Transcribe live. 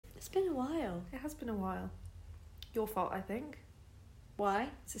It's been a while. It has been a while. Your fault, I think. Why?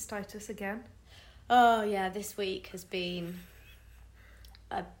 Cystitis again. Oh, yeah, this week has been...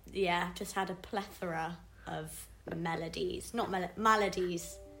 just had a plethora of maladies. Not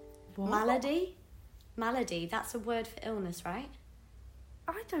maladies. What? Malady, that's a word for illness, right?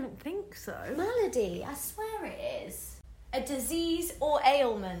 I don't think so. Malady, I swear it is. A disease or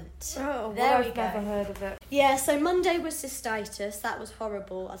ailment. Oh, there we I've go. never heard of it. Yeah, so Monday was cystitis. That was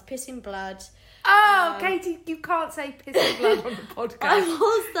horrible. I was pissing blood. Oh, Katie, you can't say pissing blood on the podcast. I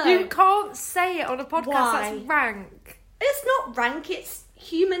was, though. You can't say it on a podcast. Why? That's rank. It's not rank, it's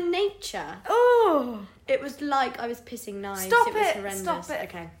human nature. Oh. It was like I was pissing knives. Stop It was it, horrendous. stop it.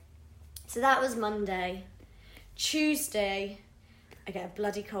 Okay. So that was Monday. Tuesday, I get a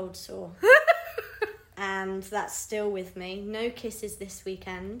bloody cold sore. And that's still with me. No kisses this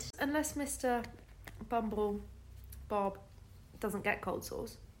weekend. Unless Mr. Bumble Bob doesn't get cold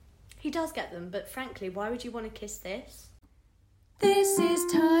sores. He does get them, but frankly, why would you want to kiss this? This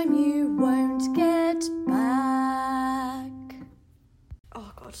is time you won't get back.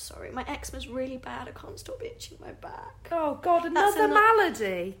 Oh God, sorry. My eczema's really bad. I can't stop itching my back. Oh God, another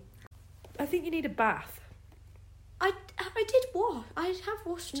malady. I think you need a bath. I did wash. I have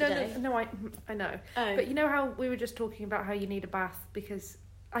washed today. No, I know. Oh. But you know how we were just talking about how you need a bath because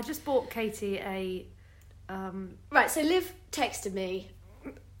I just bought Katie a... Right, so Liv texted me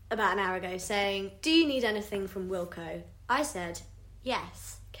about an hour ago saying, do you need anything from Wilko? I said,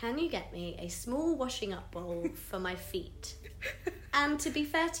 yes. Can you get me a small washing up bowl for my feet? And to be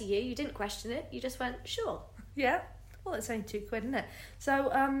fair to you, you didn't question it. You just went, sure. Yeah. Well, it's only £2, isn't it?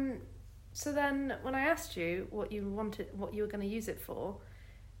 So then when I asked you what you were going to use it for,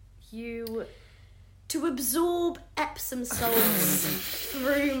 you... To absorb Epsom salts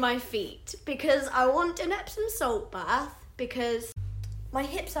through my feet. Because I want an Epsom salt bath because my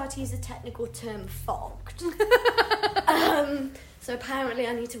hips are, to use a technical term, fogged. So apparently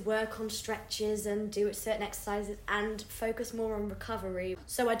I need to work on stretches and do certain exercises and focus more on recovery.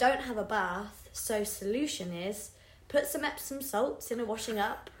 So I don't have a bath. So solution is... put some Epsom salts in a washing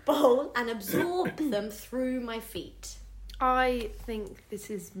up bowl and absorb them through my feet. I think this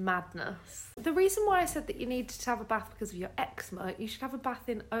is madness. The reason why I said that you needed to have a bath because of your eczema, you should have a bath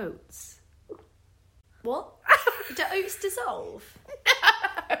in oats. What? Do oats dissolve?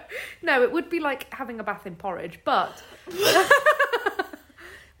 No, it would be like having a bath in porridge, but...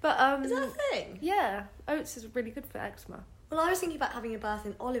 but Is that a thing? Yeah, oats is really good for eczema. Well, I was thinking about having a bath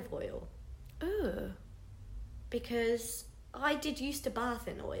in olive oil. Ugh. Because I did used to bath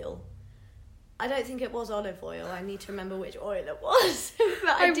in oil. I don't think it was olive oil. I need to remember which oil it was.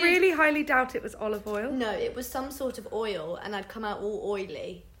 But I really highly doubt it was olive oil. No, it was some sort of oil and I'd come out all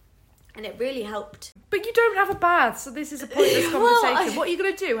oily. And it really helped. But you don't have a bath, so this is a pointless conversation. What are you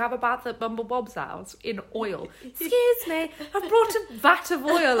going to do? Have a bath at Bumble Bob's house in oil? Excuse me, I've brought a vat of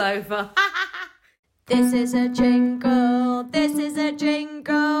oil over. This is a jingle,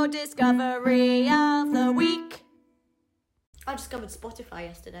 discovery of the week. I discovered Spotify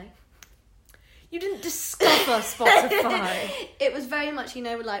yesterday. You didn't discover Spotify. It was very much,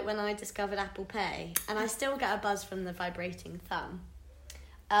 like when I discovered Apple Pay, and I still get a buzz from the vibrating thumb.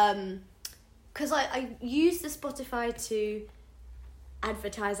 Because I use the Spotify to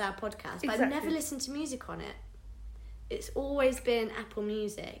advertise our podcast, but Exactly. I've never listened to music on it. It's always been Apple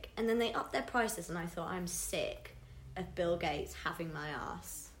Music, and then they upped their prices, and I thought, I'm sick of Bill Gates having my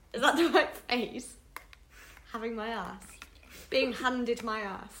ass. Is that the right phrase? Having my ass. Being handed my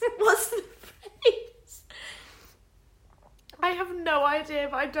ass. What's the phrase? I have no idea,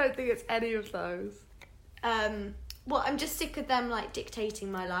 but I don't think it's any of those. Well, I'm just sick of them,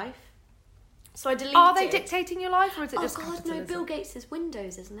 dictating my life. So I deleted. Are they dictating your life, or is it just Oh, God, no, capitalism? Bill Gates is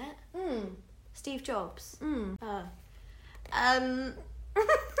Windows, isn't it? Steve Jobs.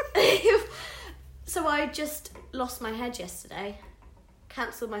 So I just lost my head yesterday,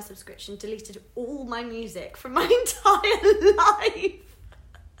 cancelled my subscription, deleted all my music from my entire life.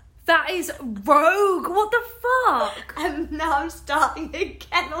 That is rogue. What the fuck? And now I'm starting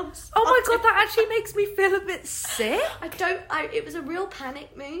again on Spotify. Oh my God, that actually makes me feel a bit sick. It was a real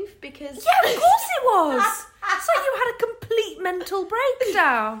panic move because... Yeah, of course it was. It's like you had a complete mental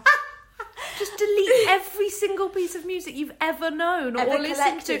breakdown. Just delete every single piece of music you've ever known or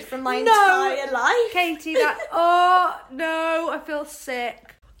listened to from my entire life. Katie, oh no, I feel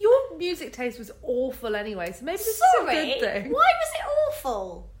sick. Your music taste was awful anyway, so maybe this is a good thing. Why was it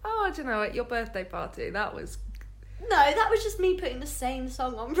awful? Oh, I don't know, at your birthday party, that was... No, that was just me putting the same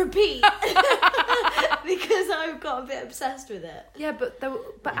song on repeat. Because I've got a bit obsessed with it. Yeah, but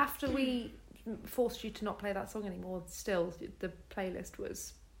after we forced you to not play that song anymore, still, the playlist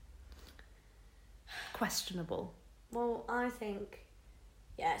was questionable. Well, I think,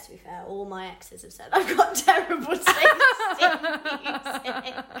 yeah, to be fair, all my exes have said I've got terrible taste in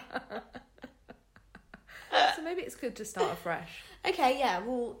music. So maybe it's good to start afresh. Okay, yeah,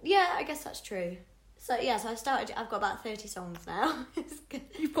 well, yeah, I guess that's true. So, yeah, so I've got about 30 songs now. It's good.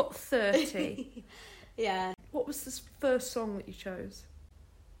 You've got 30. Yeah. What was the first song that you chose?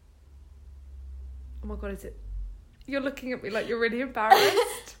 Oh my god, is it... You're looking at me like you're really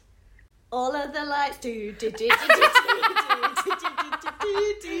embarrassed. All of the lights do.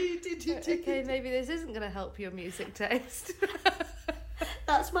 Okay, maybe this isn't going to help your music taste.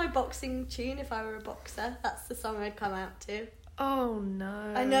 That's my boxing tune if I were a boxer. That's the song I'd come out to. Oh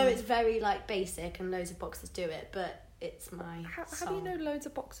no. I know it's very like basic and loads of boxers do it, but it's my How do song. you know loads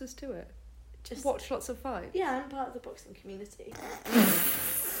of boxers do it? Just watch lots of fights? Yeah, I'm part of the boxing community.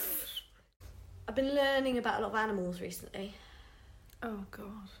 I've been learning about a lot of animals recently. Oh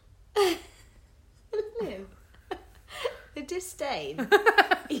god. No. The disdain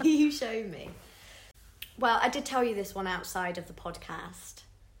you show me. Well, I did tell you this one outside of the podcast,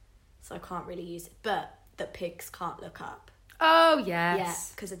 so I can't really use it, but that pigs can't look up. Oh, yes. Yeah,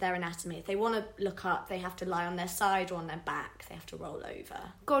 because of their anatomy. If they want to look up, they have to lie on their side or on their back. They have to roll over.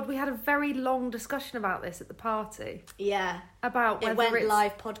 God, we had a very long discussion about this at the party. Yeah. About whether it went it's...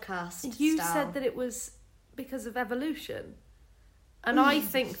 live podcast You style. said that it was because of evolution. And I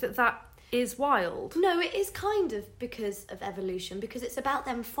think that is wild. No, it is kind of because of evolution, because it's about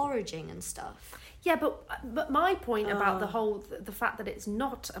them foraging and stuff. Yeah, but my point about the fact that it's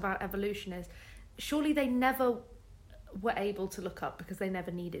not about evolution is surely they never were able to look up because they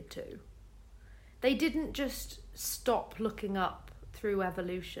never needed to. They didn't just stop looking up through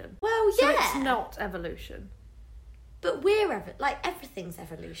evolution. Well, yeah. So it's not evolution. But everything's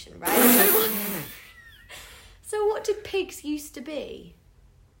evolution, right? So what did pigs used to be?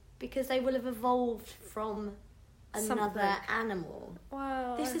 Because they will have evolved from another animal.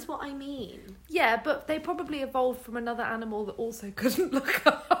 Wow. This is what I mean. Yeah, but they probably evolved from another animal that also couldn't look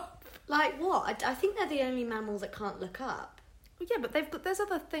up. Like what? I think they're the only mammal that can't look up. Yeah, but there's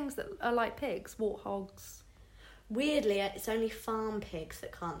other things that are like pigs, warthogs. Weirdly, it's only farm pigs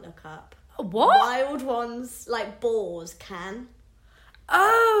that can't look up. What? Wild ones, like boars, can.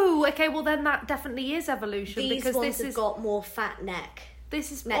 Oh, okay, well then that definitely is evolution. These because ones this have got more fat neck.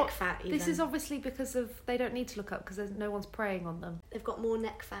 This is neck fat, even. This is obviously because of they don't need to look up because no one's preying on them. They've got more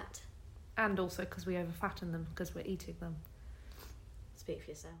neck fat. And also because we overfatten them because we're eating them. Speak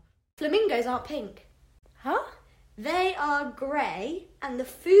for yourself. Flamingos aren't pink. Huh? They are grey, and the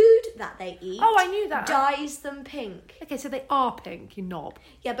food that they eat I knew that. dyes them pink. Okay, so they are pink, you knob.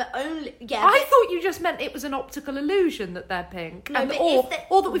 Yeah, but only... Yeah, I thought you just meant it was an optical illusion that they're pink. No, and, but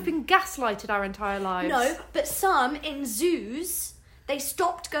or that we've been gaslighted our entire lives. No, but some in zoos, they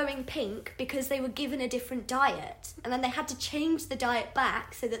stopped going pink because they were given a different diet. And then they had to change the diet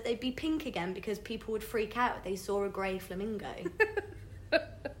back so that they'd be pink again because people would freak out if they saw a grey flamingo.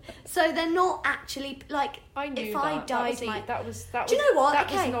 So they're not actually like. I knew if that. I dyed that was. Do you know what? That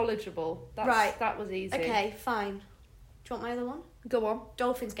Okay. was knowledgeable. Right. That was easy. Okay, fine. Do you want my other one? Go on.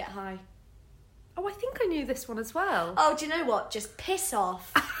 Dolphins Get High. Oh, I think I knew this one as well. Oh, do you know what? Just piss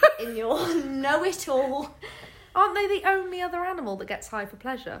off in your know-it-all. Aren't they the only other animal that gets high for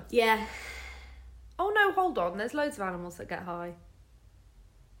pleasure? Yeah. Oh no, hold on. There's loads of animals that get high.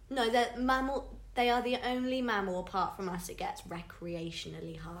 No, they're mammal. They are the only mammal apart from us that gets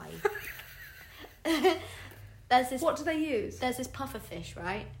recreationally high. What do they use? There's this pufferfish,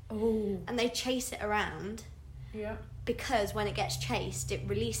 right? Oh. And they chase it around Yeah. because when it gets chased, it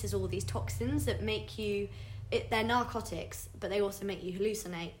releases all these toxins that make you... They're narcotics, but they also make you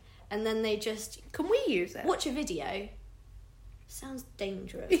hallucinate. And then they just... Can we use it? Watch a video. Sounds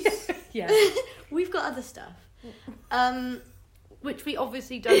dangerous. Yeah. We've got other stuff. Which we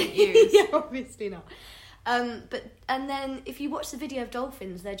obviously don't use. Yeah, obviously not. And then if you watch the video of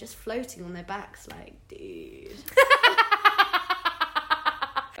dolphins, they're just floating on their backs, like, dude.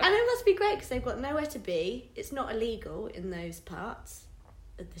 And it must be great because they've got nowhere to be. It's not illegal in those parts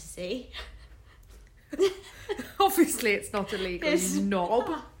of the sea. Obviously, it's not illegal, you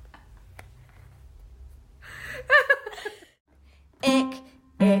knob. Ick,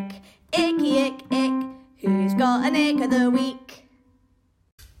 ick, icky, ick, ick. Who's got an ick of the week?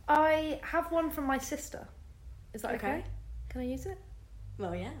 I have one from my sister. Is that okay? Okay. Can I use it?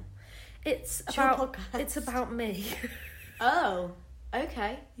 Well, yeah. It's It's your about podcast. it's about me. Oh,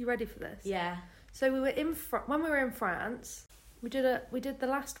 okay. You ready for this? Yeah. So we were when we were in France. We did the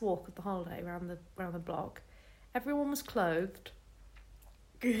last walk of the holiday around the block. Everyone was clothed.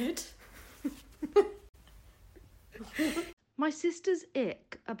 Good. My sister's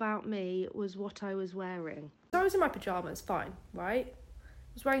ick about me was what I was wearing. So I was in my pyjamas, fine, right?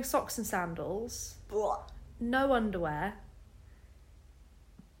 I was wearing socks and sandals. What? No underwear.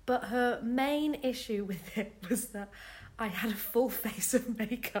 But her main issue with it was that I had a full face of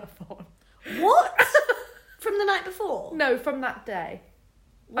makeup on. What? From the night before? No, from that day.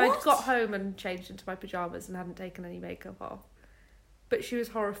 What? I'd got home and changed into my pyjamas and hadn't taken any makeup off. But she was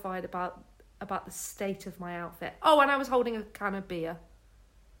horrified about the state of my outfit. Oh, and I was holding a can of beer.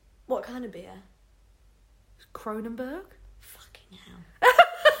 What kind of beer? Kronenberg? Fucking hell.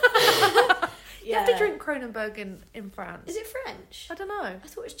 You have to drink Kronenberg in France. Is it French? I don't know. I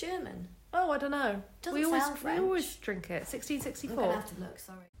thought it was German. Oh, I don't know. Doesn't We French. always drink it. 1664. I'm going to have to look,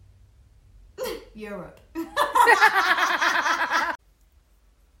 sorry. Europe.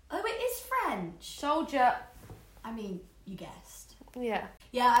 Oh, it is French. Told ya. I mean, you guessed. Yeah.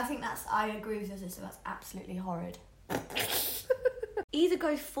 Yeah, I agree with your sister. That's absolutely horrid. Either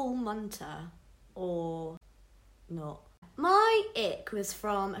go full munter or not. My ick was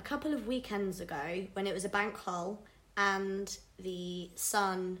from a couple of weekends ago when it was a bank holiday and the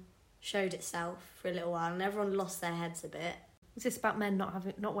sun showed itself for a little while and everyone lost their heads a bit. Is this about men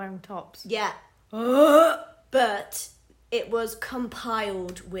not wearing tops? Yeah. But it was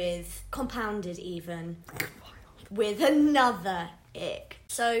compounded even with another ick.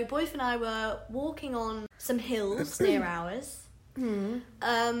 So boyfriend and I were walking on some hills near ours.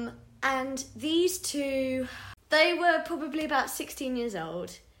 And these two, they were probably about 16 years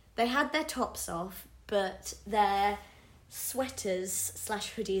old. They had their tops off, but their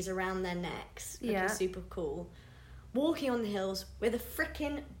sweaters/hoodies around their necks, looking super cool. Walking on the hills with a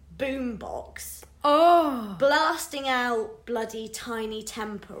frickin' boombox. Oh! Blasting out bloody Tiny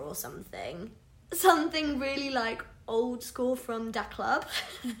Temper or something. Something really like old school from Da Club.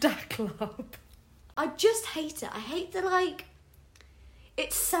 Da Club. I just hate it. I hate that, like,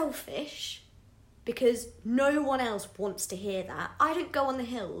 it's selfish because no one else wants to hear that. I don't go on the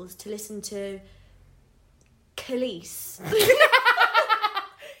hills to listen to Khalees.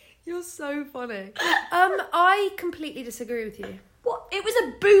 You're so funny. I completely disagree with you. What? It was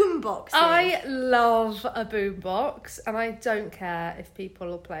a boombox. I love a boombox, and I don't care if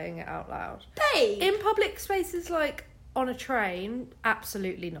people are playing it out loud. Babe! In public spaces like on a train,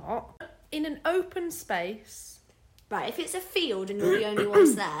 absolutely not. In an open space... Right, if it's a field and you're the only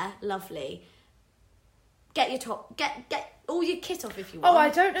ones there, lovely. Get your top, get all your kit off if you want. Oh, I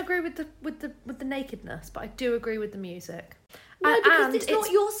don't agree with the nakedness, but I do agree with the music. No, because it's not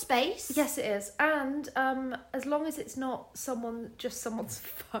your space. Yes, it is. And as long as it's not someone's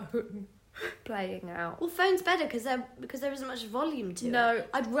phone playing out. Well, phone's better because there isn't much volume to it. No.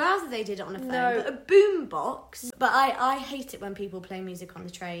 I'd rather they did it on a phone, No. but a boombox. But I hate it when people play music on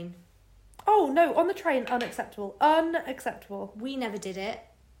the train. Oh, no, on the train, unacceptable. Unacceptable. We never did it.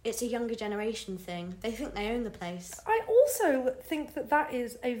 It's a younger generation thing. They think they own the place. I also think that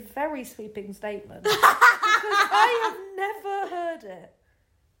is a very sweeping statement. Because I have never heard it.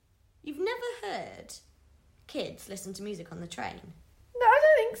 You've never heard kids listen to music on the train? No, I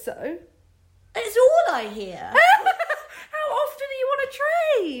don't think so. It's all I hear. How often are you on a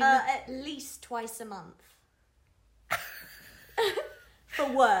train? At least twice a month. For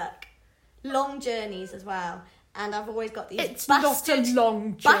work. Long journeys as well. And I've always got these It's bastard, not a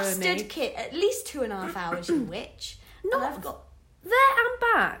long journey. bastard kid. At least 2.5 hours, you witch. No, And I've got... there and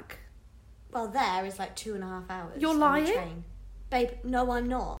back. Well, there is like 2.5 hours. You're on the lying? train. Babe, no, I'm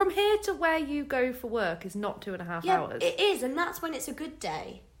not. From here to where you go for work is not 2.5 hours. It is, and that's when it's a good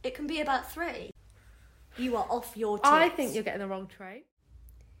day. It can be about 3. You are off your tits. I think you're getting the wrong train.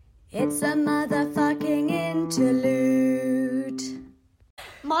 It's a motherfucking interlude.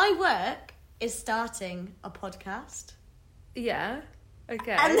 My work is starting a podcast. Yeah.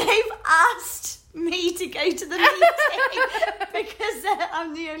 Okay. And they've asked me to go to the meeting because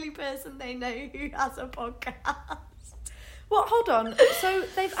I'm the only person they know who has a podcast. Well, hold on. So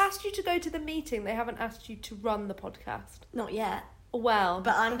they've asked you to go to the meeting. They haven't asked you to run the podcast. Not yet. Well,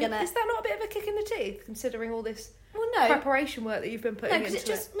 But I'm gonna... Is that not a bit of a kick in the teeth, considering all this Well, no. preparation work that you've been putting into it?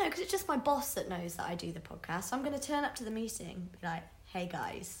 Because it's just my boss that knows that I do the podcast. So I'm going to turn up to the meeting, be like, "Hey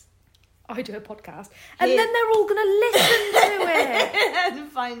guys, I do a podcast," and then they're all going to listen to it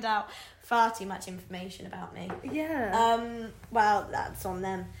and find out far too much information about me. Yeah. Well, that's on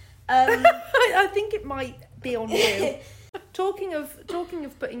them. I think it might be on you. Talking of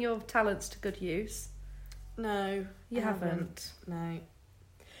putting your talents to good use. No, You I haven't. No.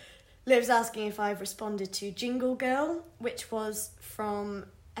 Liv's asking if I've responded to Jingle Girl, which was from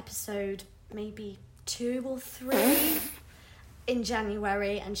episode maybe 2 or 3. in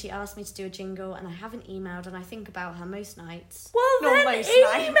January, and she asked me to do a jingle, and I haven't emailed, and I think about her most nights. Well, Not then most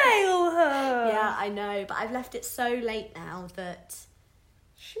email her. Yeah, I know, but I've left it so late now that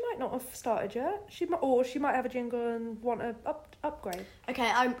She might not have started yet. She might have a jingle and want to upgrade.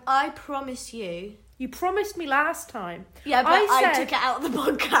 okay. I promise you. You promised me last time. Yeah, but I took it out of the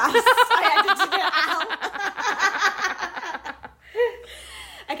podcast. I edited it out.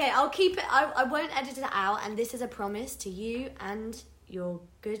 Okay, I'll keep it. I won't edit it out, and this is a promise to you and your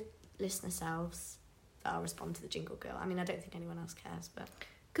good listener selves that I'll respond to the jingle girl. I mean, I don't think anyone else cares, but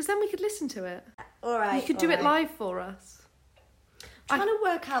Because then we could listen to it. all right, You could do it live for us. I'm trying to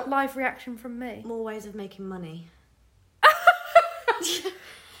work out Live reaction from me. more ways of making money.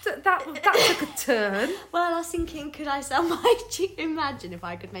 That took a turn. Well, I was thinking, could I sell my... Imagine if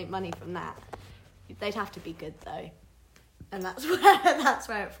I could make money from that. They'd have to be good, though. And that's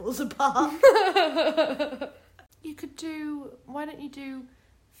where it falls apart. You could do... Why don't you do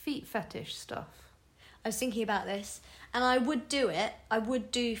feet fetish stuff? I was thinking about this, and I would do it. I would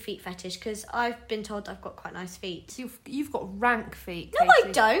do feet fetish, because I've been told I've got quite nice feet. You've got rank feet, No, Katie.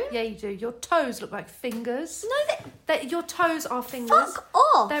 I don't. Yeah, you do. Your toes look like fingers. No, Your toes are fingers. fuck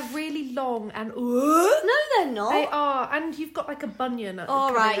off. They're really long and... No, they're not. They are. And you've got like a bunion.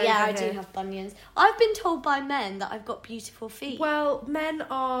 All right, yeah, I here. do have bunions. I've been told by men that I've got beautiful feet. Well, men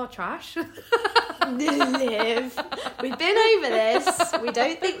are trash. Liv, we've been over this. We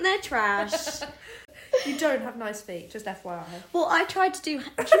don't think they're trash. You don't have nice feet, just FYI. Well, I tried to do... Do you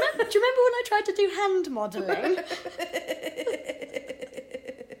remember when I tried to do hand modelling?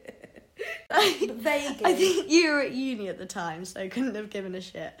 Vaguely. I think you were at uni at the time, so I couldn't have given a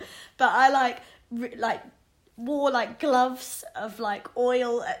shit. But I wore like gloves of like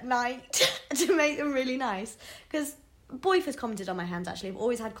oil at night to make them really nice. Because Boyf has commented on my hands, actually. I've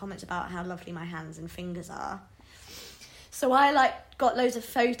always had comments about how lovely my hands and fingers are. So I got loads of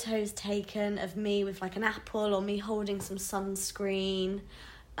photos taken of me with like an apple or me holding some sunscreen,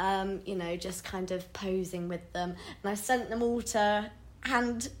 just kind of posing with them. And I sent them all to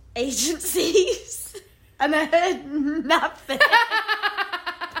hand agencies and I heard nothing.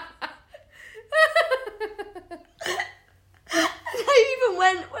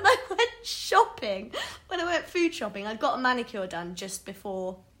 When I went shopping, when I went food shopping, I got a manicure done just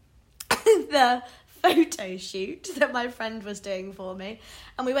before the photo shoot that my friend was doing for me,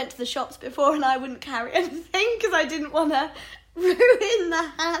 and we went to the shops before, and I wouldn't carry anything because I didn't want to ruin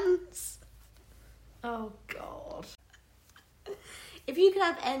the hands. Oh God. If you could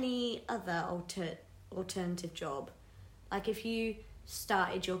have any other alternative job, like if you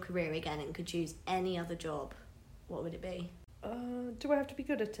started your career again and could choose any other job, what would it be? Do I have to be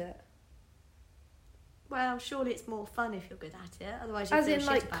good at it? Well, surely it's more fun if you're good at it. Otherwise, you As feel in, shit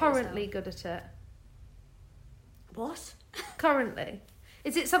like, about currently yourself. good at it. What? Currently.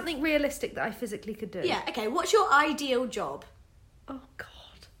 Is it something realistic that I physically could do? Yeah. Okay. What's your ideal job? Oh God.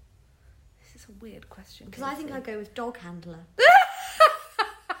 This is a weird question. Because I think I'd go with dog handler.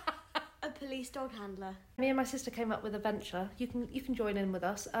 A police dog handler. Me and my sister came up with a venture. You can join in with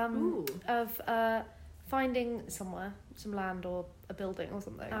us. Ooh. Of finding somewhere, some land or a building or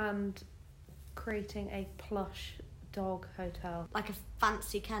something, and creating a plush dog hotel. Like a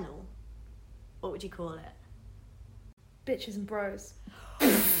fancy kennel. What would you call it? Bitches and bros.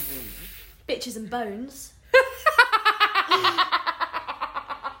 Bitches and bones.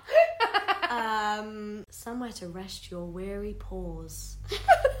 Somewhere to rest your weary paws.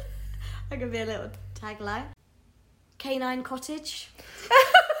 That could be a little tagline. Canine cottage.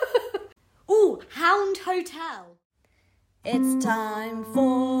 Ooh, Hound Hotel. It's time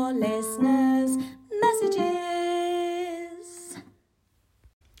for listeners' messages.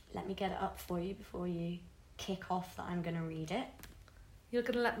 Let me get it up for you before you kick off that I'm going to read it. You're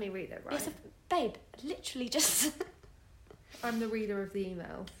going to let me read it, right? Yes, babe, literally just... I'm the reader of the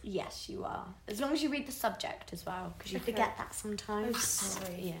email. Yes, you are. As long as you read the subject as well, because you Okay. forget that sometimes. Oh,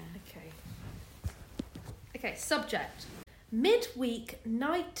 sorry. Yeah. Okay, subject. Midweek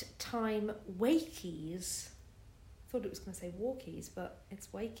nighttime wakies. Thought it was going to say walkies, but it's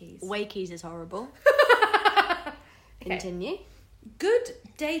wakies. Wakies is horrible. Okay. Continue. Good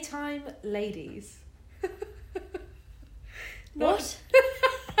daytime ladies. What?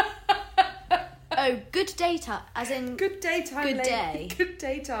 Oh, good data, as in... Good daytime Good day. Good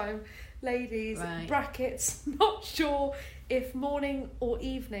daytime ladies. Right. Brackets. Not sure if morning or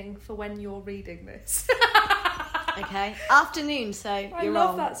evening for when you're reading this. Okay. Afternoon, so I you're love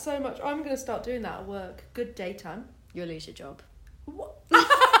wrong. that so much. I'm going to start doing that at work. Good daytime. You'll lose your job. What?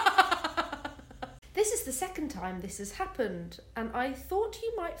 This is the second time this has happened, and I thought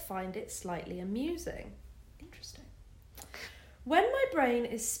you might find it slightly amusing. Interesting. When my brain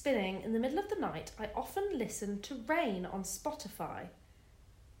is spinning in the middle of the night, I often listen to Rain on Spotify.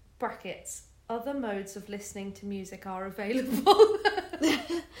 Brackets. Other modes of listening to music are available.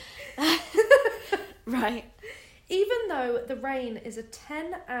 Right. Even though The Rain is a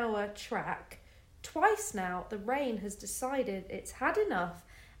 10-hour track, twice now The Rain has decided it's had enough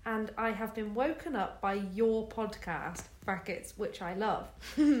and I have been woken up by your podcast, brackets, which I love.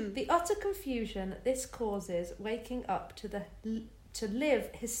 The utter confusion this causes waking up to Liv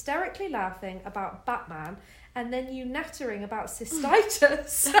hysterically laughing about Batman and then you nattering about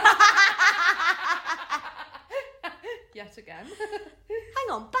cystitis. Yet again.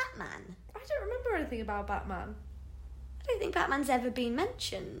 Hang on, Batman? I don't remember anything about Batman. I don't think Batman's ever been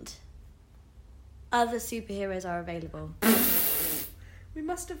mentioned. Other superheroes are available. We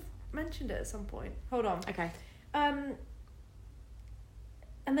must have mentioned it at some point. Hold on. Okay. And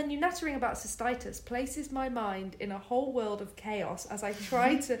then you nattering about cystitis places my mind in a whole world of chaos as I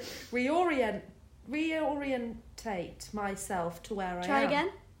try to reorientate myself to where I am. Try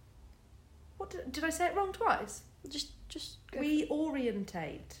again? What did I say it wrong twice? Just go.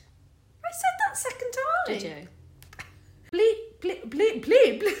 Reorientate. I said that second time. Did you? Bleep, bleep, bleep,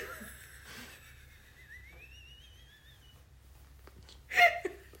 bleep, bleep.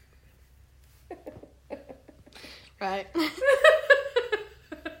 Right.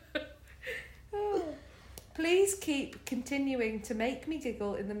 Please keep continuing to make me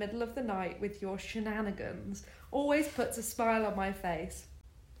giggle in the middle of the night with your shenanigans. Always puts a smile on my face.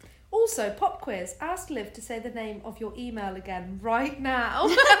 Also, pop quiz. Ask Liv to say the name of your email again right now.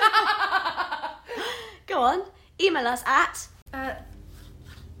 Go on. Email us at...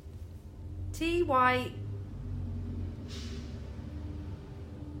 T-Y...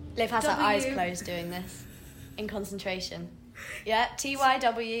 Liv has her eyes closed doing this. In concentration. Yeah,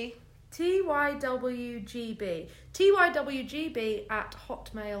 TYW... TYWGB.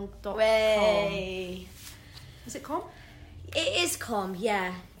 TYWGB@hotmail.com. Way. Is it com? It is com,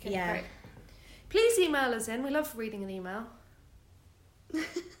 yeah. Okay, yeah. great. Please email us in. We love reading an email.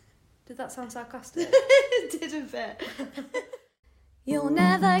 Did that sound sarcastic? It did a bit. You'll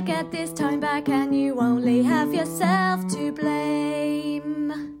never get this time back and you only have yourself to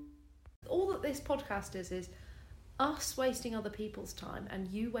blame. All that this podcast is us wasting other people's time and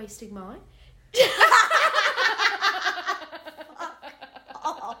you wasting mine.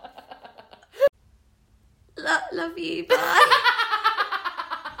 Love you, bye.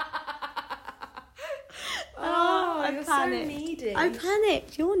 Oh, I you're panicked. so needy. I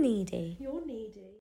panicked. You're needy. You're needy.